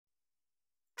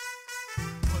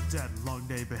that long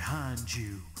day behind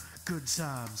you, good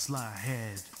times lie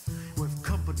ahead. With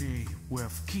company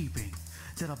worth keeping,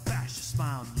 that'll bash a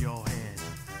smile on your head.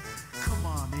 Come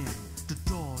on in, the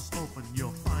door's open,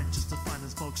 you'll find just the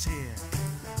finest folks here.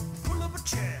 Pull up a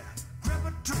chair, grab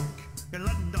a drink, and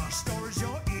lend our stories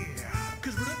your ear.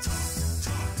 Cause we're the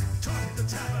talk at the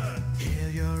tavern. Here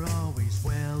you're always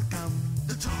welcome.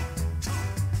 The talk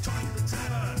at the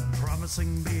tavern.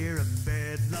 Promising beer and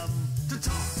bedlam. The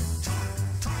talk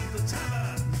at the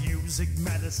tavern. Music,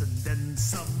 medicine, then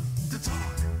some. The talk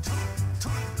at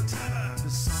the tavern. The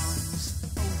song's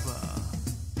over.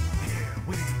 Here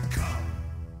we come.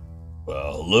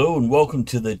 Well, hello and welcome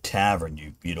to the tavern,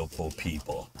 you beautiful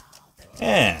people.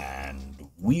 And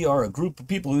we are a group of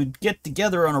people who get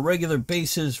together on a regular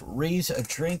basis, raise a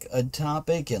drink, a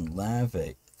topic, and laugh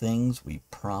at things we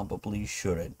probably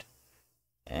shouldn't.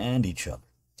 And each other.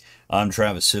 I'm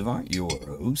Travis Sivart, your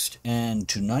host, and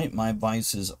tonight my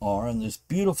vices are in this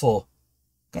beautiful...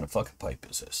 What kind of fucking pipe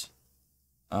is this?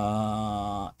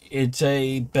 It's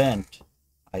a bent...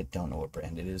 I don't know what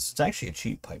brand it is. It's actually a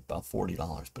cheap pipe, about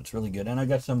 $40, but it's really good. And I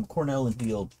got some Cornell and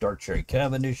Deal Dark Cherry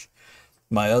Cavendish.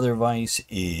 My other vice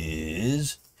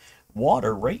is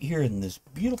water right here in this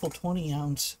beautiful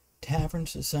 20-ounce Tavern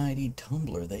Society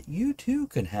tumbler that you too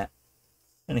can have.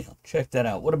 Anyhow, check that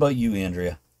out. What about you,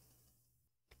 Andrea?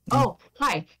 Oh,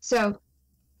 hi. So,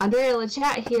 Andrea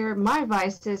LaChat here. My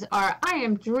vices are I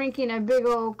am drinking a big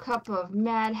old cup of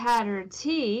Mad Hatter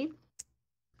tea,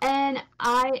 and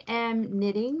I am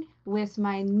knitting with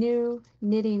my new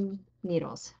knitting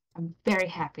needles. I'm very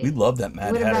happy. We love that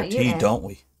Mad Hatter tea, don't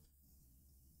we?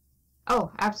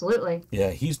 Oh, absolutely. Yeah,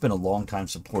 he's been a long-time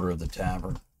supporter of the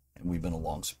tavern, and we've been a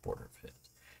long supporter of his.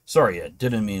 Sorry, Ed,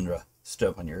 didn't mean to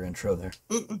step on your intro there.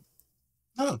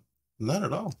 No, not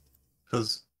at all.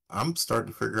 Because I'm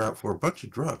starting to figure out for a bunch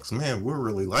of drugs. Man, we're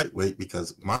really lightweight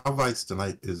because my vice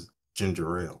tonight is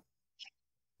ginger ale.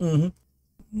 Mm-hmm.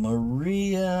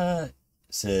 Maria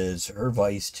says her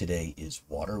vice today is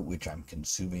water, which I'm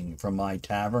consuming from my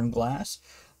tavern glass.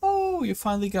 Oh, you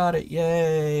finally got it.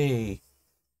 Yay.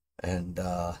 And,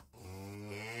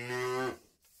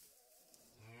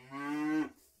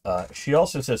 she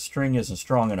also says string isn't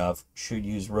strong enough. Should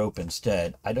use rope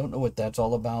instead. I don't know what that's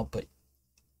all about, but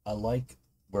I like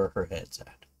where her head's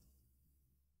at.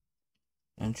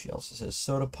 And she also says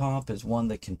soda pop is one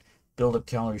that can build up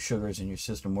calorie sugars in your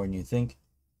system more than you think.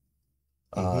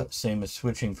 Same as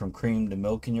switching from cream to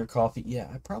milk in your coffee. Yeah,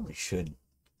 I probably should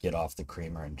get off the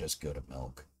creamer and just go to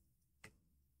milk.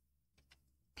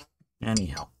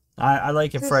 Anyhow, I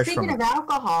like it fresh from... Speaking of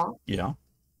alcohol... Yeah?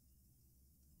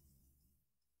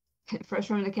 Fresh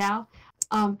from the cow.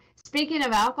 Speaking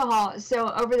of alcohol, so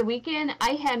over the weekend,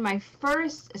 I had my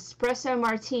first espresso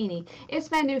martini. It's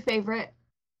my new favorite.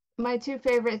 My two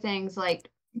favorite things, like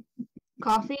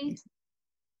coffee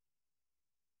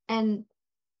and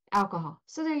alcohol.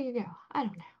 So there you go. I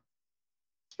don't know.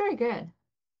 It's very good.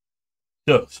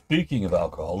 So, speaking of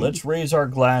alcohol, let's raise our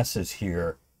glasses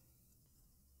here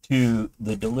to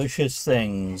the delicious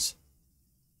things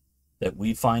that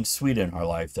we find sweet in our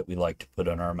life that we like to put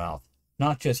in our mouth.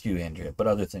 Not just you, Andrea, but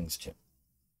other things too.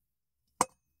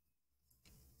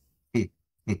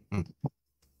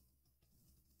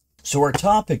 So our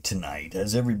topic tonight,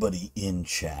 as everybody in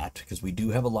chat, because we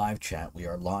do have a live chat, we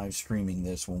are live streaming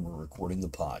this when we're recording the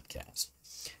podcast.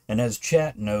 And as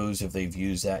chat knows, if they've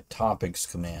used that topics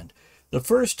command, the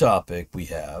first topic we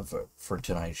have for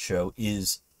tonight's show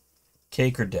is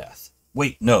cake or death.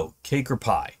 Wait, no, cake or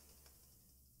pie.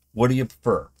 What do you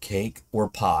prefer, cake or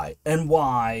pie, and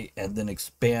why? And then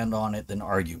expand on it, then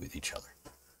argue with each other.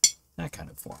 That kind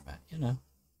of format, you know,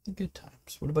 the good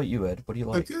times. What about you, Ed? What do you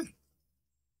like? Okay.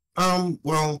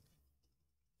 Well,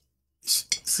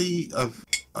 see,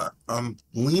 I'm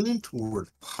leaning toward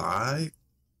pie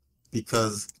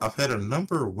because I've had a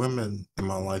number of women in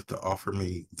my life to offer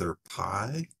me their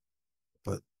pie,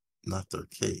 but not their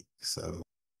cake. So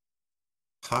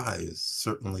pie is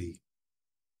certainly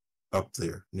up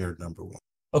there near number one.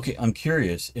 Okay, I'm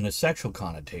curious, in a sexual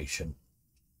connotation,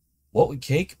 what would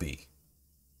cake be?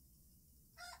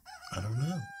 I don't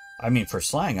know. I mean, for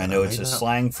slang, I know it's a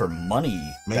slang for money.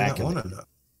 May back not in want to know.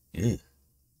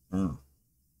 Yeah.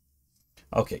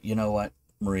 Okay, you know what?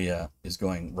 Maria is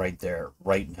going right there,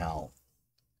 right now.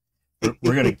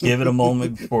 We're going to give it a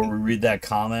moment before we read that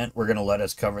comment. We're going to let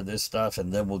us cover this stuff,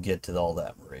 and then we'll get to all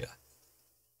that, Maria.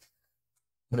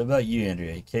 What about you,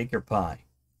 Andrea? Cake or pie?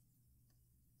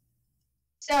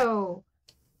 So,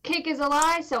 cake is a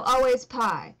lie, so always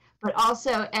pie. But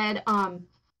also, Ed,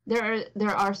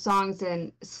 there are songs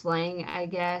in slang, I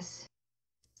guess,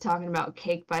 talking about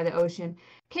cake by the ocean.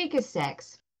 Cake is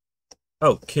sex.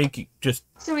 Oh, cake just...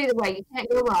 So either way, you can't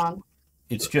go wrong.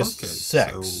 It's just Okay,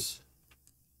 sex. so-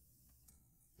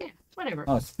 Yeah, whatever.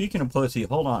 Oh, speaking of pussy,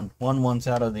 hold on. One's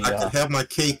out of the... I could have my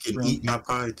cake and room. eat my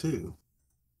pie too.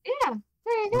 Yeah,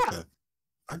 there you go.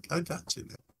 Okay. I got you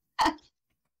now.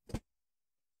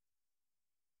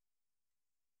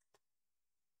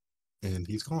 And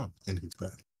he's gone. And he's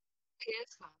back.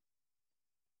 Yes.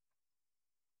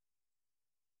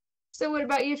 So what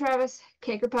about you, Travis?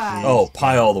 Cake or pie? Oh,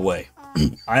 pie all the way.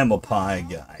 I am a pie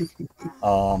guy.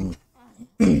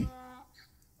 And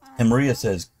Maria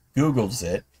says, Googles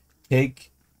it.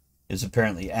 Cake is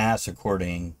apparently ass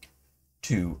according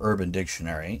to Urban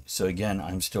Dictionary. So again,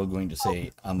 I'm still going to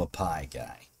say I'm a pie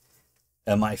guy.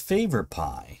 And my favorite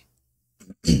pie,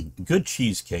 good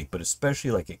cheesecake, but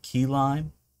especially like a key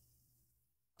lime.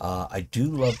 I do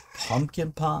love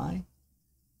pumpkin pie,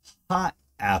 hot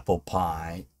apple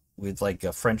pie with like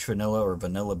a French vanilla or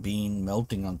vanilla bean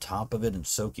melting on top of it and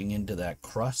soaking into that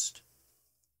crust.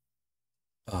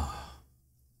 Oh.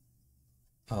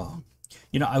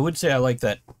 You know, I would say I like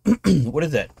that. What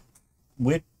is that?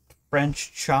 Whipped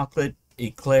French chocolate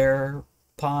eclair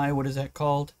pie. What is that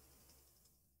called?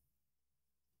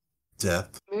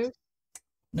 Death.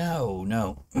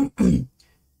 No.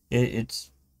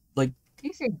 It's like...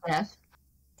 You say death.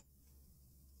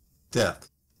 Death.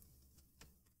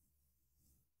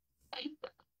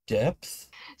 Depth?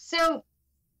 So,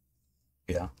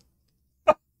 Yeah.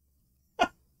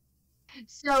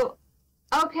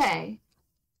 Okay.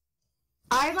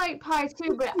 I like pie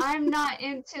too, but I'm not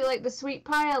into like the sweet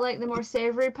pie. I like the more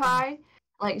savory pie,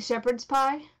 like shepherd's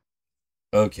pie.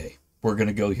 Okay. We're going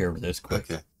to go here with this quick.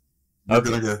 Okay. We're Okay.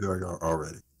 going to go here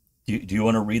already. Do you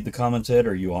want to read the comments, Ed,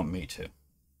 or you want me to?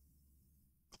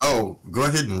 Oh, go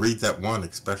ahead and read that one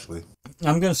especially.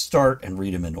 I'm going to start and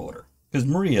read them in order. Because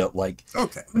Maria, like,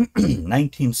 Okay.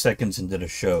 19 seconds into the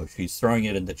show, she's throwing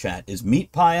it in the chat. Is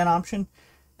meat pie an option?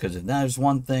 Because if there's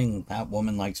one thing that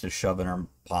woman likes to shove in her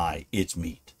pie, it's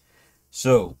meat.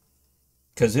 So,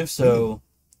 because if so,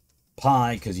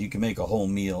 pie, because you can make a whole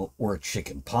meal, or a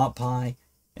chicken pot pie.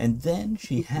 And then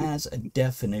she has a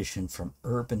definition from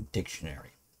Urban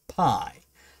Dictionary. Pie.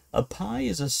 A pie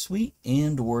is a sweet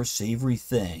and or savory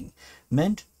thing,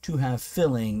 meant to have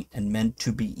filling and meant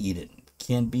to be eaten.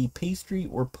 Can be pastry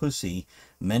or pussy,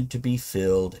 meant to be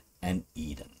filled and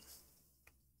eaten.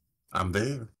 I'm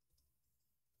there.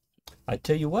 I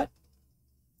tell you what,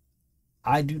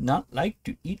 I do not like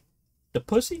to eat the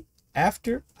pussy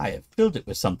after I have filled it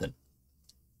with something.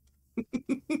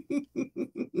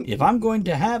 If I'm going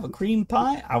to have a cream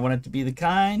pie, I want it to be the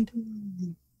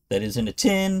kind that is in a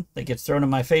tin, that gets thrown in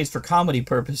my face for comedy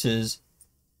purposes,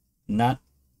 not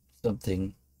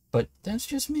something, but that's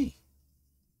just me.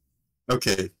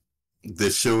 Okay.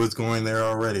 This show is going there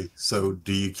already. So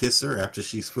do you kiss her after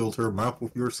she's filled her mouth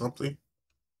with you or something?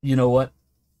 You know what?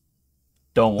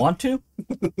 Don't want to,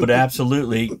 but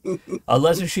absolutely.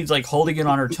 Unless if she's like holding it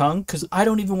on her tongue, because I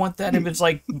don't even want that if it's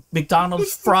like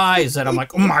McDonald's fries that I'm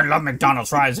like, I love McDonald's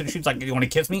fries. And she's like, you want to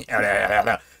kiss me?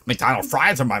 McDonald's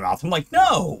fries in my mouth. I'm like,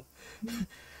 no.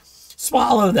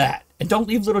 Swallow that. And don't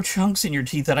leave little chunks in your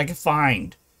teeth that I can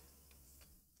find.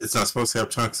 It's not supposed to have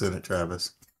chunks in it,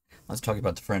 Travis. Let's talk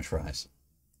about the French fries.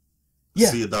 Yeah.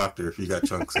 See a doctor if you got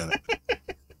chunks in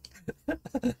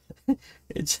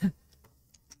it.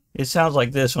 It sounds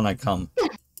like this when I come.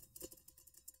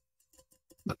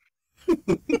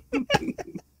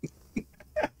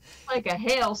 Like a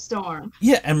hailstorm.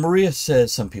 Yeah, and Maria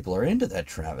says some people are into that,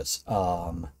 Travis.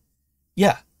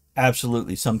 Yeah,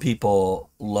 absolutely. Some people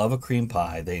love a cream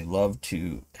pie. They love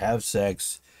to have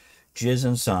sex, jizz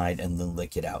inside, and then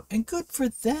lick it out. And good for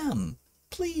them.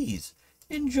 Please,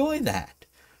 enjoy that.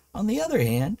 On the other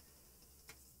hand,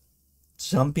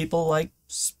 some people like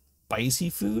spicy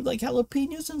food like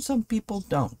jalapenos and some people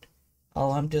don't.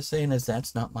 All I'm just saying is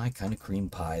that's not my kind of cream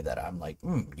pie that I'm like,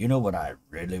 you know what I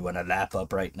really want to lap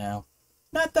up right now?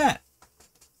 Not that.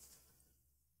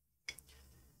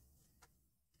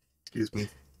 Excuse me.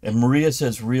 And Maria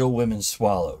says real women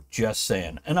swallow. Just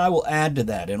saying. And I will add to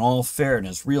that, in all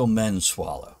fairness, real men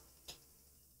swallow.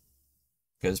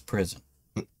 Because prison.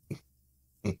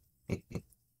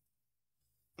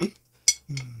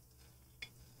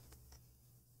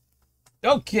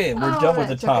 Okay, we're done with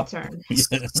the top.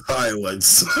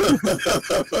 Silence.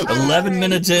 11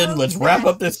 minutes in, let's wrap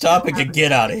up this topic and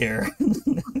get out of here.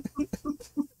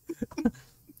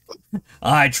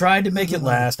 I tried to make it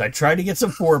last. I tried to get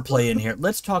some foreplay in here.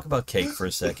 Let's talk about cake for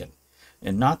a second.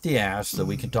 And not the ass, so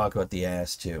we can talk about the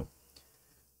ass too.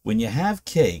 When you have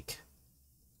cake,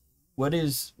 what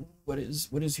is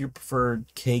your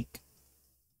preferred cake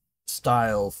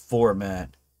style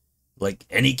format? like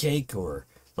any cake, or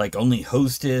like only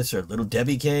Hostess or Little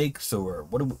Debbie cakes, or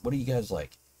what do you guys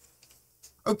like?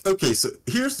 Okay, so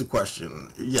here's the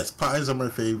question. Yes, pies are my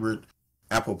favorite.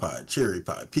 Apple pie, cherry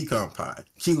pie, pecan pie,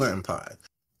 key lime pie,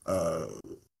 uh,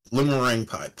 lemon meringue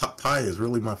pie. Pie is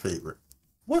really my favorite.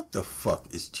 What the fuck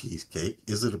is cheesecake?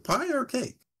 Is it a pie or a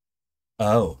cake?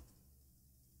 Oh,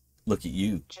 look at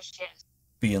you Just yes.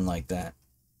 being like that.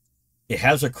 It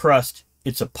has a crust.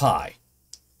 It's a pie.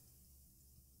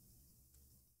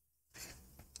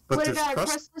 But What there's about a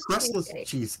crustless crustless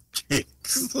cheesecake?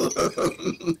 cheesecakes.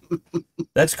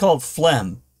 That's called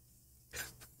phlegm.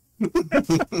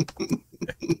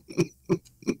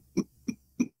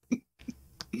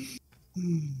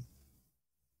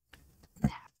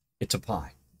 It's a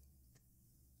pie.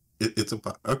 It's a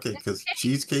pie. Okay, because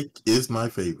cheesecake is my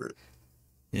favorite.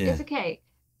 Yeah. It's a cake.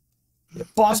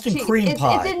 Boston cream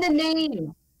pie. It's in the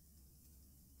name.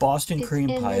 Boston It's cream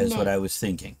in pie the is what name. I was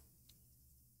thinking.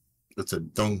 It's a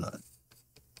donut.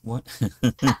 What?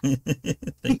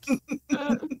 Thank you.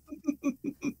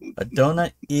 A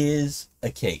donut is a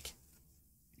cake.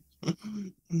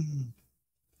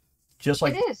 Just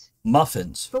like It is.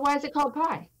 muffins. But why is it called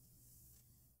pie?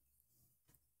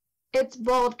 It's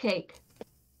bald cake.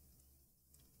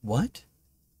 What?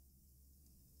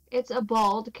 It's a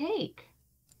bald cake.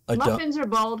 A Muffins are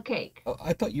bald cake. Oh,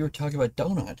 I thought you were talking about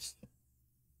donuts.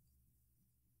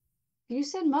 You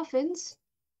said muffins.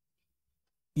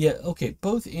 Yeah, okay.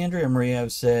 Both Andrea and Maria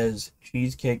says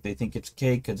cheesecake. They think it's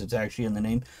cake because it's actually in the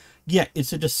name. Yeah,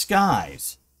 it's a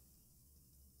disguise.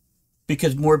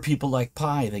 Because more people like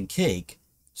pie than cake.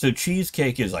 So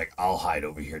cheesecake is like, I'll hide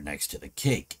over here next to the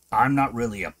cake. I'm not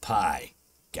really a pie,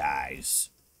 guys.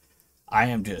 I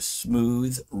am just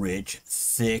smooth, rich,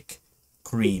 thick,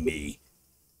 creamy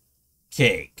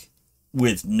cake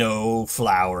with no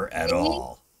flour at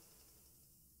all.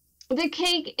 The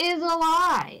cake is a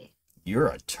lie. You're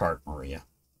a tart, Maria.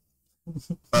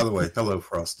 By the way, hello,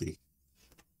 Frosty.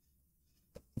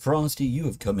 Frosty, you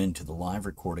have come into the live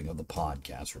recording of the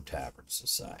podcast for Tavern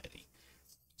Society.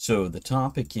 So the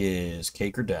topic is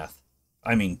cake or death.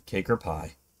 I mean, cake or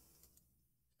pie.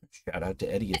 Shout out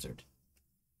to Eddie Izzard,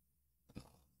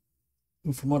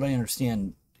 who, from what I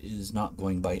understand, is not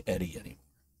going by Eddie anymore.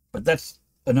 But that's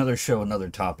another show, another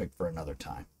topic for another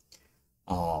time.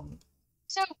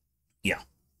 So Yeah.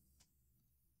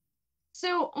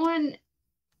 So on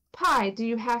pie, do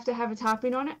you have to have a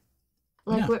topping on it?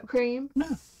 Like No. whipped cream No,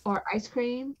 or ice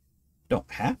cream? don't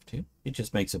have to. It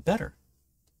just makes it better.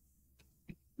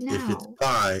 If it's No.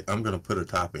 pie, I'm gonna put a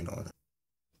topping on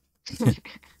it.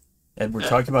 And we're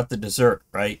talking about the dessert,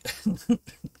 right?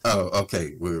 Oh,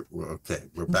 okay. We're okay.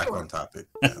 We're back Sure. on topic.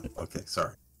 Yeah. Okay,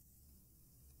 sorry.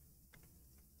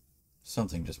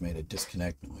 Something just made a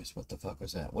disconnect noise. What the fuck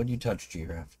was that? What did you touch,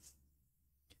 Giraffe?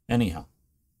 Anyhow.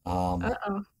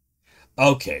 Uh-oh.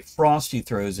 Okay, Frosty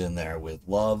throws in there with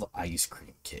love ice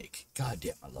cream cake. God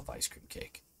damn, I love ice cream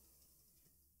cake.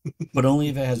 But only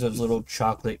if it has those little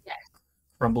chocolate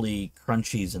crumbly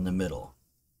crunchies in the middle.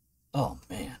 Oh,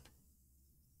 man.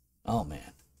 Oh,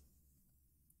 man.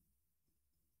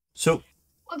 So,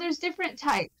 Well, there's different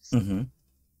types. mhm.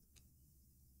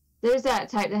 There's that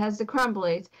type that has the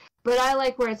crumblies. But I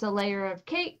like where it's a layer of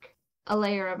cake, a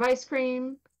layer of ice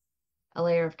cream, a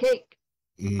layer of cake,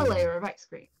 a layer of ice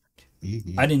cream.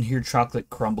 I didn't hear chocolate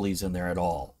crumblies in there at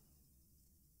all.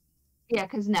 Yeah,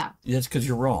 because no. That's because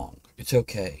you're wrong. It's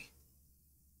okay.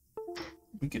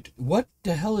 What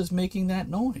the hell is making that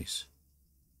noise?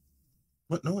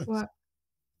 What noise? What?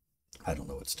 I don't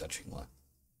know what's touching what.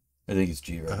 I think it's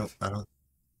Giraffe. I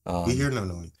don't. We hear no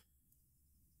noise.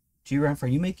 Giraffe, are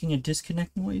you making a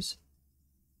disconnect noise?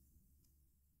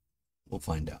 We'll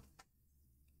find out.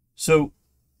 So,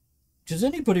 does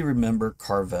anybody remember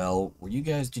Carvel?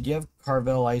 Did you have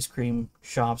Carvel ice cream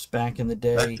shops back in the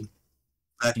day?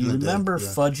 Back Do you in the day, remember yeah.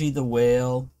 Fudgy the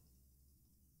Whale?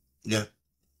 Yeah.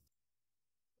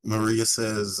 Maria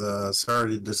says,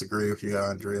 sorry to disagree with you,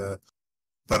 Andrea,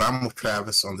 but I'm with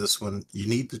Travis on this one. You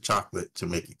need the chocolate to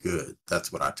make it good.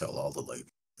 That's what I tell all the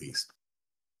ladies.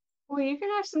 Well, you can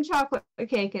have some chocolate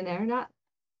cake in there, not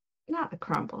the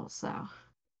crumbles, so.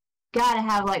 Gotta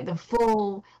have like the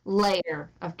full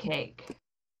layer of cake.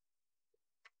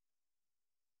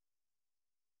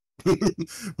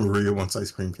 Maria wants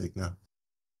ice cream cake now.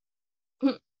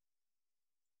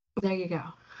 There you go.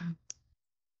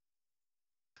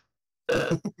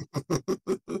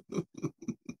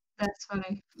 That's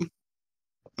funny.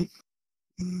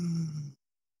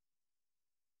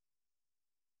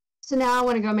 So now I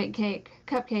want to go make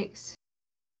cupcakes.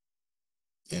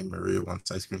 And Maria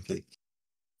wants ice cream cake.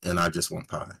 And I just want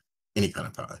pie. Any kind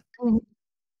of pie.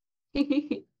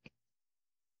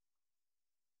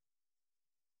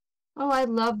 Oh, I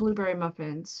love blueberry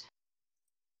muffins.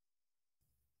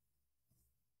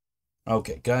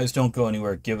 Okay, guys, don't go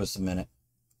anywhere. Give us a minute.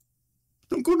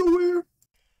 Don't go nowhere.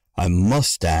 I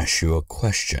must ask you a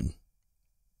question.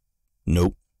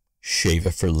 Nope. Shave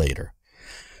it for later.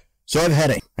 So I've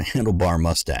had a handlebar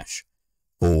mustache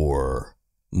for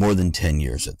more than 10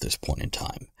 years at this point in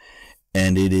time.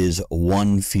 And it is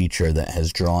one feature that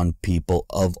has drawn people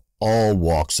of all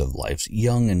walks of life,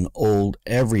 young and old,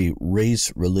 every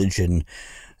race, religion,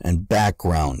 and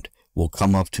background will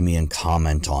come up to me and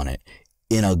comment on it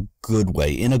in a good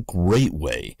way, in a great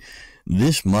way.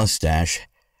 This mustache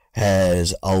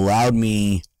has allowed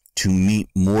me to meet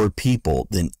more people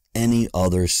than any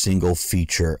other single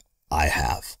feature I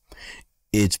have.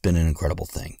 It's been an incredible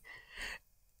thing.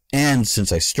 And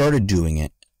since I started doing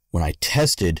it, when I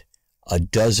tested a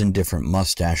dozen different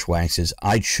mustache waxes,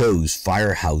 I chose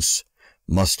Firehouse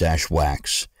Mustache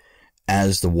Wax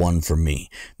as the one for me.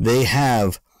 They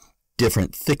have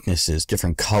different thicknesses,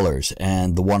 different colors,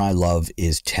 and the one I love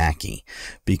is tacky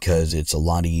because it's a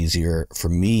lot easier for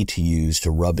me to use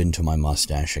to rub into my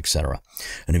mustache, etc.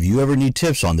 And if you ever need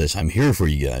tips on this, I'm here for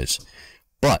you guys.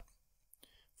 But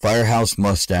Firehouse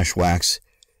Mustache Wax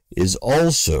is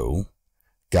also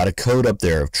got a code up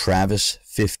there of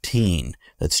Travis15.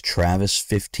 That's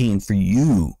Travis15 for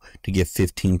you to get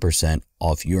 15%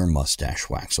 off your mustache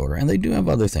wax order. And they do have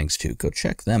other things too. Go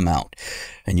check them out.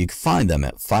 And you can find them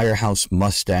at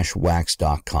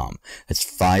firehousemustachewax.com. That's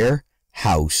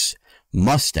Firehouse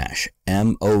Mustache,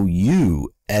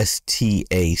 MOUSTACHE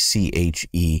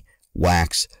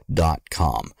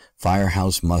wax.com.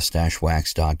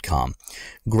 firehousemustachewax.com.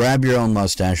 Grab your own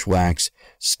mustache wax,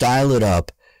 style it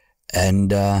up,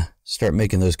 and start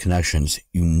making those connections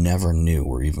you never knew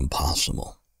were even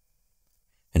possible.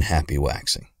 And happy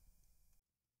waxing.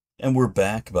 And we're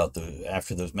back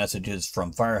after those messages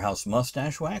from Firehouse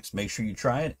Mustache Wax. Make sure you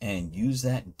try it and use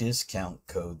that discount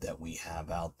code that we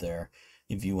have out there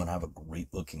if you want to have a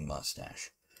great looking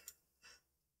mustache.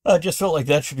 I just felt like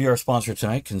that should be our sponsor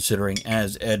tonight, considering,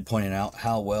 as Ed pointed out,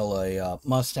 how well a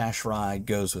mustache ride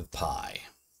goes with pie.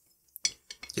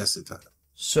 Yes, it does.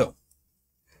 So,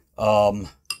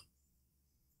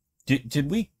 did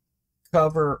we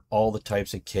cover all the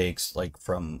types of cakes, like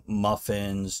from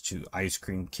muffins to ice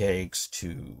cream cakes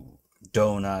to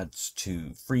donuts to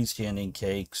freestanding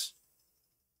cakes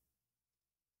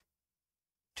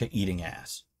to eating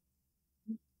ass?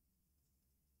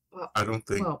 Well, I don't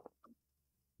think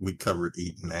we covered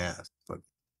eating ass, but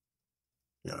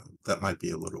that might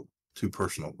be a little too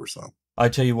personal for some. I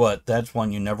tell you what, that's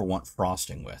one you never want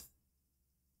frosting with.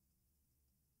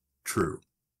 True.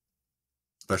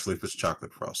 Especially if it's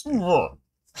chocolate frosting. You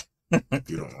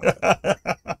don't want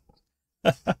that.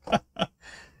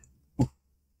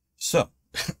 So.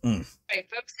 Right,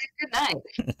 folks, good night.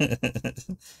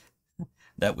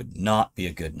 That would not be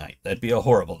a good night. That'd be a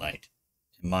horrible night,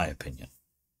 in my opinion.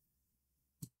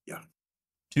 Yeah.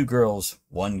 2 girls,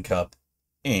 1 cup,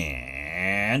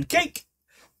 and cake.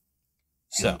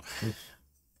 So.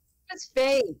 It's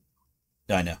fake.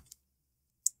 I know.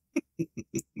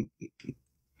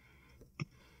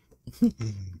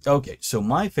 Okay, so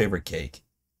my favorite cake,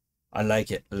 I like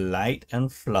it light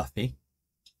and fluffy.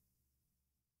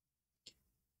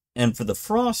 And for the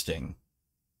frosting,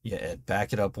 yeah, Ed,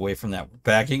 back it up away from that. We're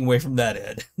backing away from that,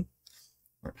 Ed.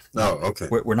 Okay.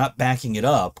 We're not backing it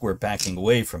up, we're backing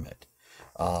away from it.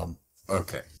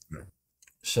 Okay.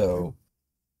 So,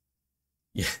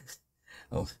 yeah.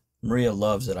 Oh, Maria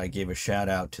loves that I gave a shout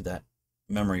out to that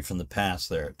memory from the past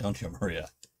there, don't you, Maria?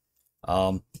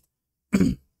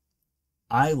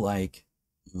 I like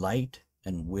light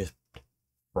and whipped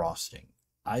frosting.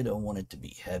 I don't want it to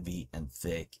be heavy and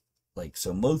thick. Like,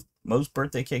 so most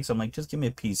birthday cakes, I'm like, just give me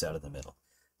a piece out of the middle.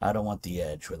 I don't want the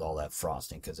edge with all that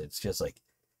frosting because it's just like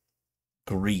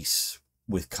grease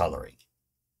with coloring.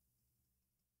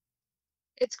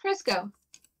 It's Crisco.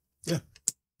 Yeah,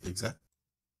 exactly.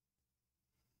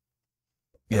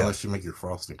 Yeah. Unless you make your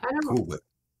frosting cool with.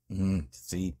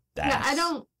 See, that's... Yeah, I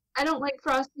don't like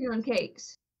frosting on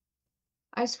cakes.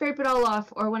 I scrape it all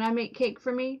off, or when I make cake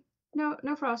for me, no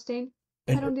frosting.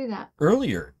 And I don't do that.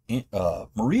 Earlier,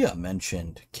 Maria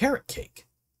mentioned carrot cake.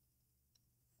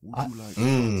 Would you like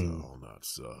butter on that,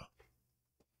 sir?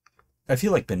 I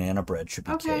feel like banana bread should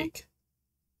be cake.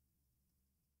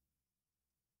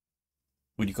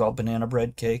 Would you call banana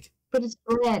bread cake? But it's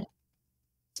bread.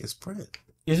 It's bread.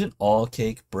 Isn't all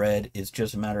cake bread? It's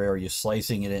just a matter of, are you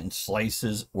slicing it in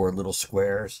slices or little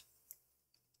squares?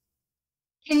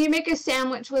 Can you make a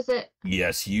sandwich with it?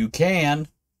 Yes, you can.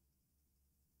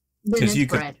 Then it's you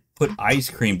bread. could put ice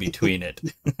cream between it.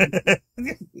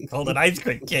 Called an ice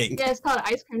cream cake. Yeah, it's called an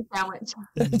ice cream sandwich.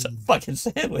 It's a fucking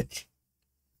sandwich.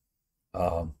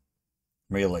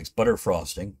 Maria likes butter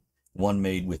frosting. One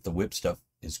made with the whipped stuff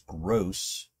is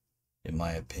gross, in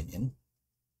my opinion.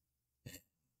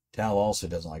 Tal also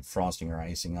doesn't like frosting or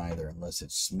icing either, unless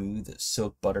it's smooth as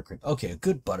silk buttercream. Okay, a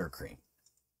good buttercream.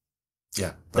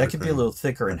 Yeah. That could be a little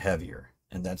thicker and heavier,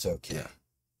 and that's okay. Yeah.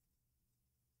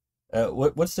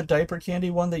 What's the diaper candy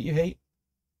one that you hate?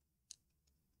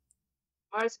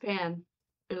 Marzipan.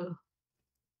 Ugh.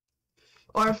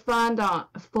 Or fondant.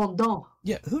 Fondant.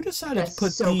 Yeah, who decided That's to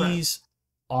put so these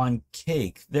on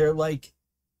cake? They're like,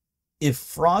 if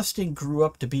frosting grew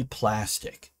up to be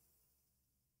plastic.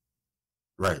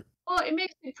 Right. Well, it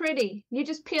makes it pretty. You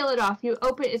just peel it off. You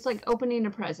open it's like opening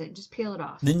a present. Just peel it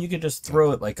off. Then you could just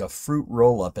throw it like a fruit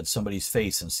roll up at somebody's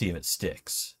face and see if it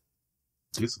sticks.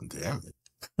 Do some damage.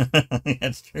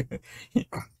 That's true.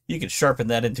 You could sharpen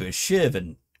that into a shiv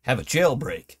and have a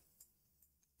jailbreak.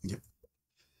 Yep.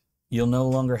 You'll no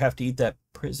longer have to eat that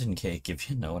prison cake, if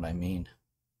you know what I mean.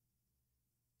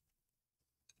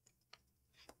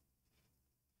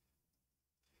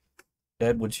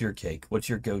 Ed, what's your cake? What's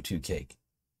your go-to cake?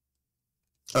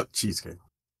 Oh, cheesecake.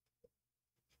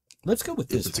 Let's go with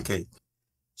this It's a one. cake.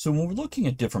 So when we're looking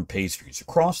at different pastries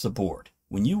across the board,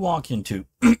 when you walk into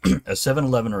a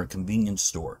 7-Eleven or a convenience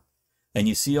store and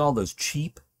you see all those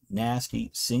cheap, nasty,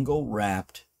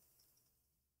 single-wrapped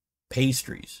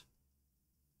pastries,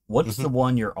 what's the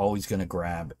one you're always going to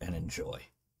grab and enjoy?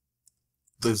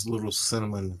 Those little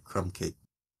cinnamon crumb cake.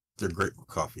 They're great with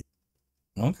coffee.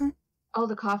 Okay. Oh,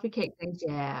 the coffee cake things,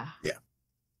 yeah. Yeah.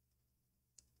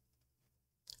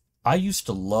 I used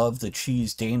to love the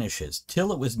cheese danishes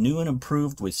till it was new and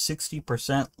improved with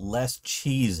 60% less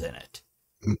cheese in it.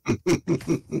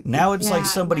 Now it's like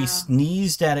somebody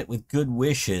sneezed at it with good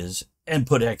wishes and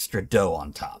put extra dough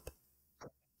on top.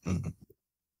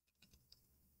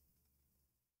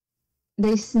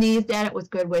 They sneezed at it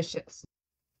with good wishes.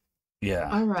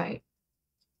 Yeah. All right.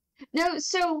 No,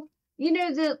 so, you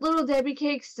know the little Debbie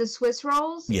cakes, the Swiss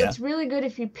rolls? Yeah. It's really good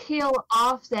if you peel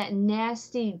off that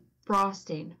nasty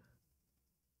frosting.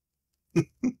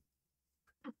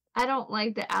 I don't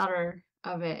like the outer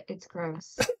of it. It's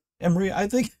gross. And Maria, I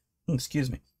think, excuse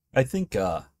me, I think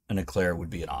an eclair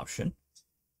would be an option.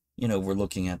 You know, we're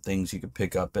looking at things you could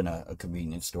pick up in a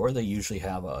convenience store. They usually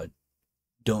have a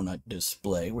donut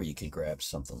display where you could grab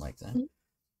something like that.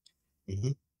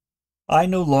 Mm-hmm. I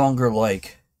no longer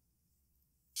like...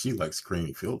 She likes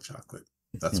creamy filled chocolate.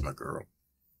 That's my girl.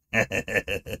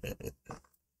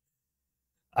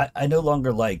 I no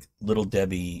longer like Little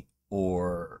Debbie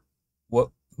or...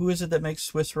 Who is it that makes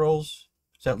Swiss rolls?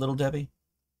 Is that Little Debbie?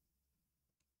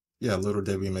 Yeah, Little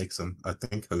Debbie makes them. I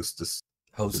think Hostess.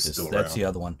 Hostess, still that's around. the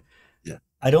other one. Yeah.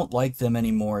 I don't like them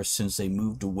anymore since they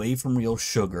moved away from real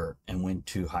sugar and went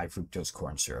to high fructose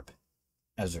corn syrup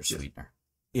as their sweetener.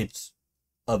 It's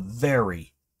a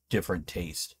very different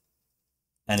taste.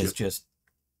 And it's just,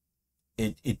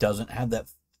 it doesn't have that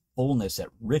fullness, that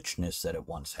richness that it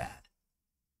once had.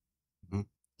 Mm-hmm.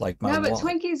 Like my No, but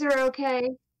wallet. Twinkies are okay.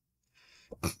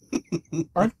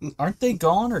 Aren't they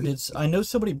gone, or I know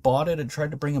somebody bought it and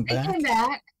tried to bring them They back? came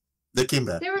back. They came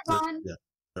back. They were gone. Yeah,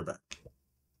 they're back.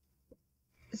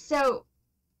 So,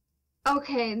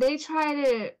 okay, they try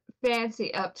to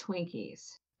fancy up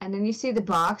Twinkies. And then you see the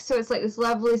box, so it's like this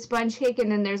lovely sponge cake, and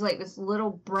then there's like this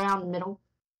little brown middle.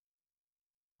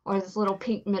 Or this little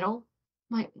pink middle.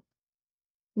 I'm like,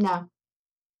 no.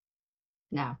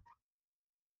 No.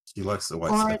 She likes the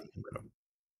white Or- stuff in the middle.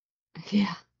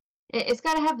 Yeah. It's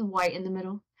got to have the white in the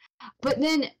middle. But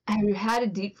then, have you had a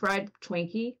deep fried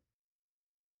Twinkie?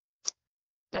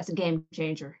 That's a game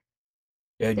changer.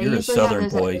 Yeah, They you're a usually have Southern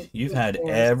those at boy. the You've food had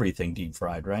stores. everything deep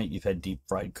fried, right? You've had deep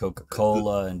fried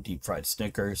Coca-Cola and deep fried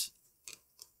Snickers.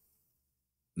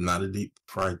 Not a deep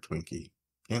fried Twinkie.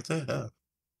 Can't say I have.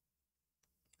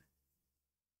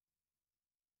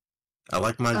 I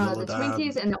like my yellow The dye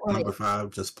Twinkies and the number Oreos.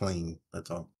 5 just plain.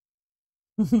 That's all.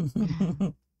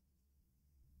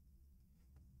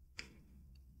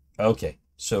 Okay,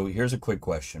 so here's a quick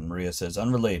question. Maria says,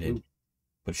 unrelated,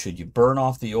 but should you burn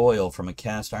off the oil from a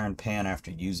cast iron pan after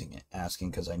using it?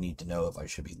 Asking because I need to know if I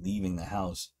should be leaving the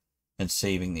house and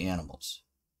saving the animals.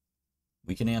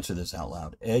 We can answer this out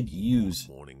loud. Ed, you use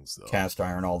Mornings, though. cast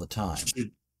iron all the time.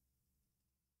 Should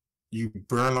you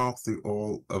burn off the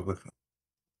oil of a...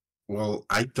 Well,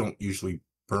 I don't usually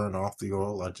burn off the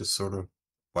oil. I just sort of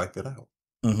wipe it out.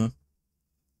 Mm-hmm.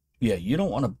 Yeah, you don't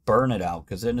want to burn it out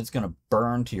because then it's going to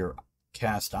burn to your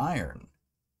cast iron.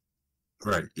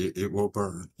 Right. It will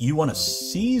burn. You want to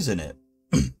season it.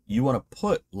 You want to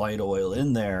put light oil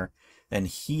in there and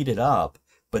heat it up,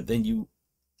 but then you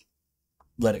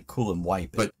let it cool and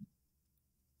wipe it. But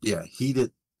yeah, heat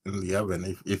it in the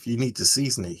oven. If you need to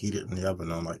season it, heat it in the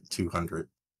oven on like 200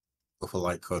 with a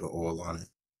light coat of oil on it.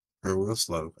 Or real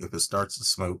slow. If it starts to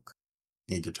smoke,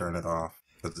 you need to turn it off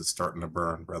because it's starting to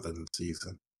burn rather than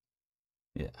season.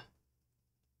 Yeah.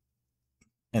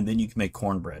 And then you can make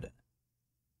cornbread.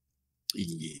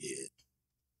 Yeah.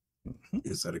 Mm-hmm.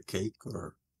 Is that a cake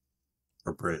or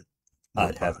bread?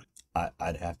 I'd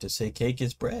have to say cake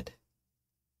is bread.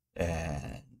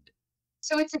 And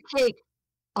So it's a cake.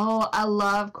 Oh, I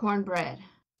love cornbread.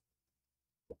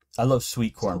 I love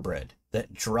sweet cornbread.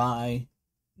 That dry,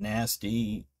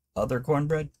 nasty other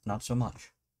cornbread, not so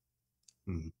much.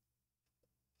 Mm.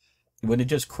 When it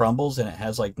just crumbles and it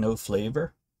has like no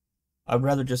flavor, I'd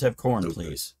rather just have corn, Okay.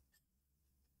 please.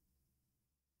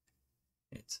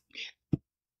 It's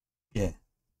yeah.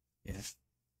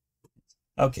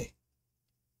 Okay.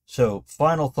 So,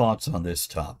 final thoughts on this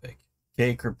topic.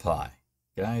 Cake or pie?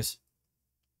 Guys?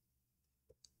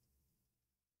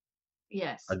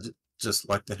 Yes. I just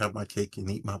like to have my cake and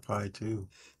eat my pie too.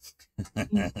 I'm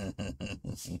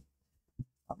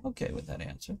okay with that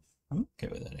answer.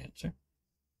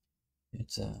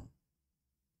 It's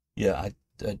yeah,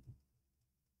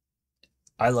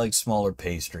 I like smaller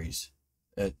pastries.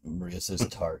 Maria says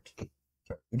tart,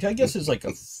 which I guess is like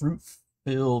a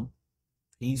fruit-filled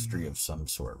pastry of some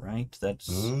sort, right? That's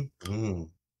Mm-hmm.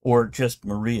 or just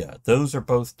Maria. Those are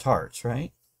both tarts,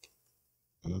 right?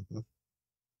 Mm-hmm.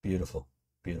 Beautiful.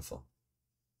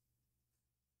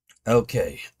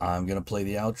 Okay, I'm gonna play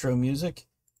the outro music,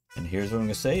 and here's what I'm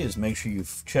gonna say: is make sure you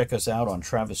check us out on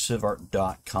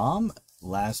TravisSivart.com.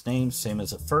 Last name same as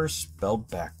the first, spelled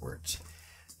backwards.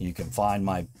 You can find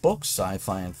my books,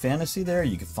 sci-fi and fantasy, there.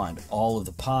 You can find all of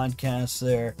the podcasts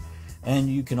there. And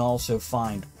you can also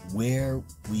find where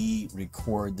we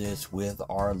record this with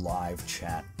our live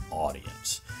chat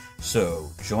audience.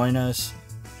 So join us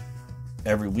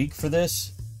every week for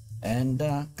this and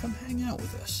come hang out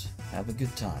with us. Have a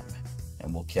good time.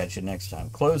 And we'll catch you next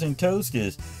time. Closing toast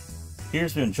is,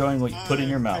 here's to enjoying what you put in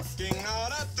your mouth. Picking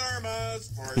out a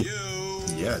thermos for you.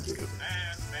 Yeah, dude.